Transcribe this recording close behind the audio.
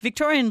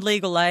Victorian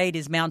Legal Aid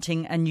is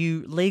mounting a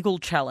new legal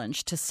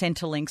challenge to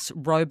Centrelink's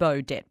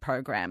robo-debt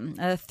program.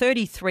 A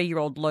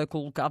 33-year-old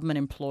local government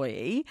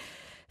employee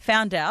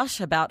found out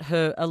about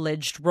her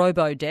alleged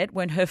robo-debt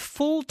when her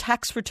full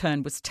tax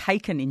return was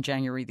taken in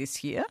January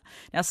this year.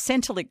 Now,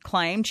 Centrelink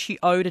claimed she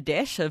owed a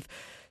debt of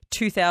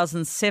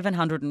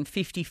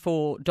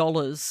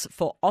 $2,754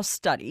 for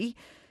Austudy.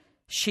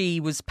 She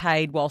was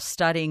paid while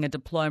studying a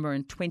diploma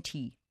in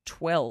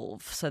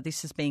 2012. So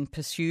this is being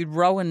pursued.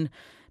 Rowan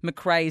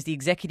McRae is the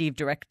Executive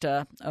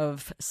Director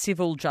of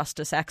Civil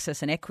Justice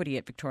Access and Equity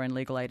at Victorian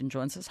Legal Aid and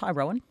joins us. Hi,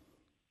 Rowan.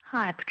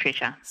 Hi,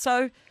 Patricia.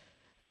 So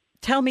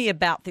tell me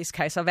about this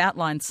case. I've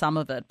outlined some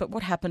of it, but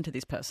what happened to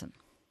this person?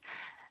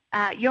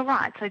 You're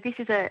right. So this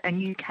is a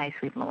new case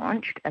we've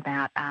launched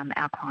about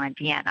our client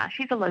Deanna.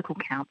 She's a local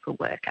council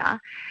worker,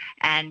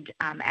 and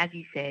as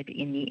you said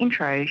in the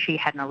intro, she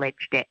had an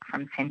alleged debt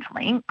from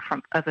Centrelink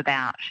of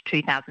about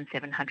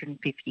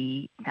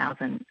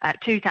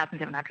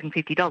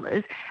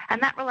 $2,750,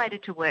 and that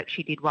related to work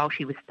she did while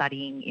she was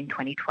studying in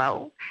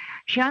 2012.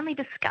 She only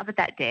discovered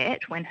that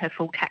debt when her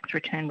full tax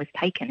return was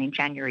taken in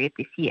January of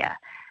this year.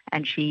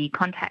 And she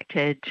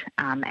contacted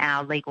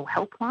our legal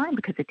helpline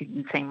because it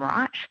didn't seem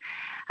right.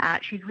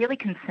 She's really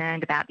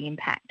concerned about the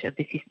impact of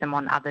the system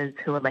on others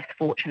who are less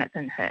fortunate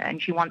than her,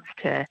 and she wants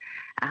to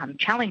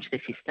challenge the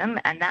system,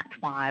 and that's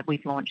why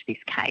we've launched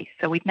this case.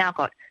 So we've now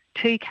got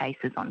two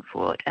cases on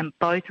foot, and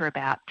both are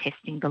about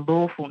testing the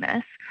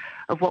lawfulness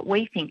of what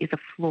we think is a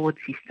flawed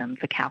system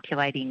for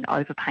calculating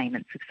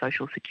overpayments of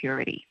Social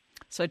Security.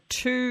 So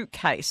two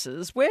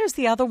cases. Where's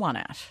the other one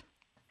at?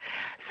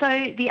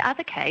 So the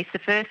other case, the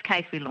first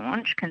case we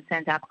launched,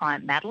 concerns our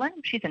client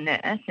Madeline. She's a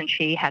nurse and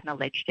she had an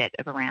alleged debt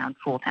of around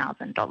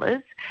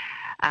 $4,000,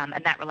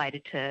 and that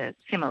related to,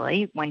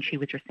 similarly, when she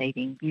was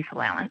receiving youth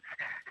allowance.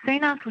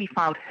 Soon after we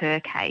filed her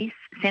case,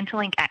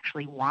 Centrelink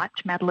actually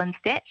wiped Madeline's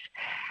debt,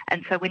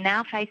 and so we're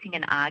now facing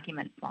an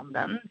argument from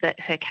them that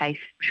her case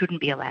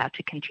shouldn't be allowed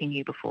to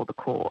continue before the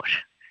court.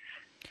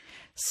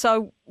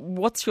 So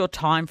what's your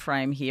time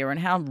frame here, and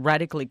how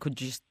radically could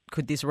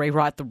this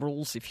rewrite the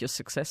rules if you're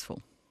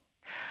successful?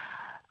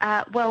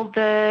 Well,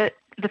 the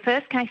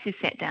first case is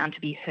set down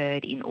to be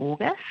heard in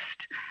August,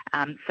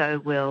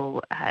 so we'll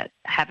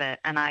have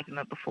an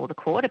argument before the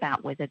court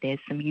about whether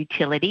there's some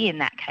utility in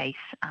that case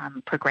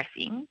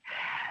progressing.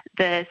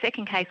 The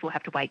second case, we'll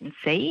have to wait and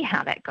see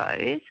how that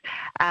goes.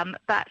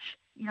 But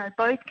in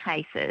both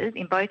cases,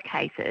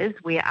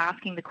 we're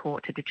asking the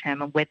court to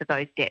determine whether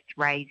those debts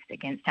raised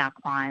against our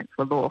clients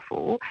were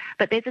lawful.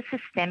 But there's a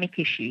systemic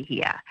issue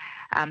here,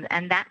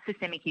 and that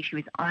systemic issue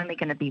is only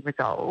going to be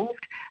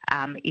resolved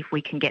if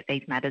we can get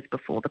these matters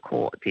before the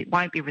courts. It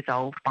won't be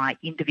resolved by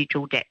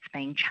individual debts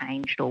being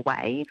changed or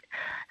waived.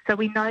 So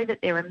we know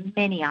that there are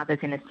many others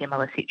in a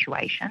similar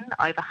situation.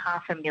 Over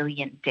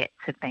 500,000 debts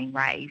have been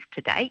raised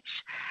to date.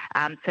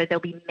 So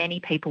there'll be many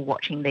people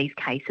watching these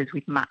cases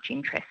with much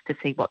interest to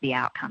see what the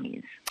outcome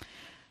is.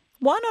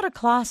 Why not a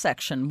class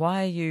action?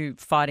 Why are you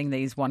fighting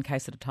these one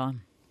case at a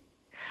time?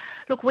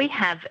 Look, we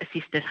have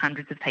assisted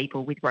hundreds of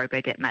people with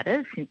robo-debt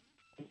matters.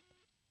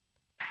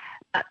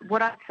 But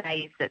what I'd say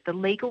is that the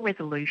legal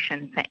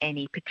resolution for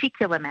any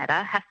particular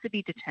matter has to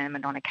be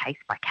determined on a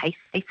case-by-case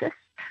basis.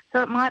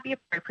 So it might be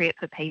appropriate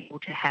for people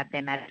to have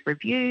their matters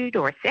reviewed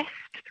or assessed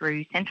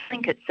through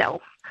Centrelink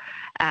itself,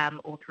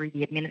 or through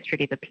the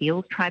Administrative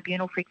Appeals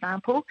Tribunal, for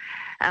example.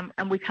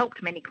 And we've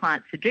helped many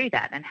clients to do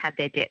that and had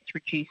their debts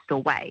reduced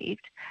or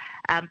waived.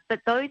 But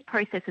those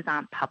processes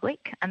aren't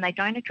public and they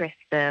don't address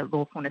the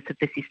lawfulness of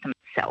the system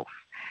itself.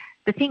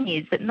 The thing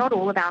is that not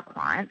all of our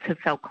clients have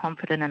felt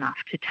confident enough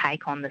to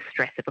take on the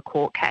stress of a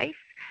court case.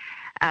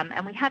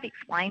 And we have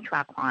explained to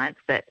our clients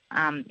that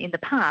in the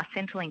past,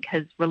 Centrelink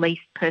has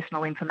released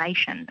personal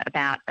information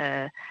about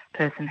a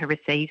person who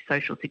received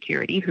Social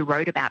Security who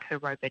wrote about her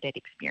robo-debt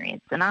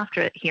experience. And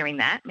after hearing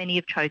that, many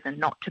have chosen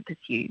not to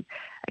pursue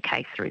a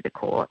case through the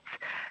courts.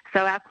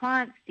 So our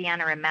clients,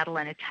 Deanna and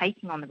Madeline, are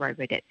taking on the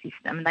robo-debt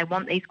system, and they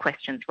want these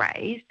questions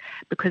raised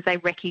because they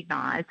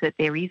recognise that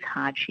there is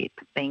hardship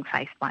being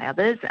faced by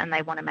others and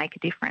they want to make a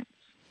difference.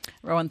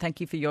 Rowan,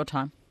 thank you for your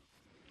time.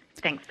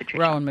 Thanks, Patricia.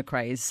 Rowan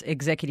McRae is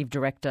Executive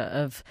Director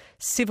of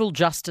Civil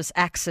Justice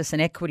Access and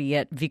Equity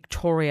at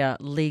Victoria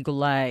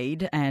Legal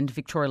Aid, and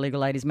Victoria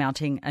Legal Aid is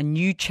mounting a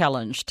new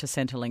challenge to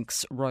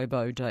Centrelink's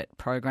robo-debt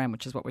program,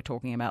 which is what we're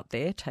talking about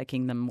there,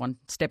 taking them one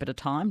step at a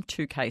time,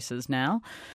 two cases now.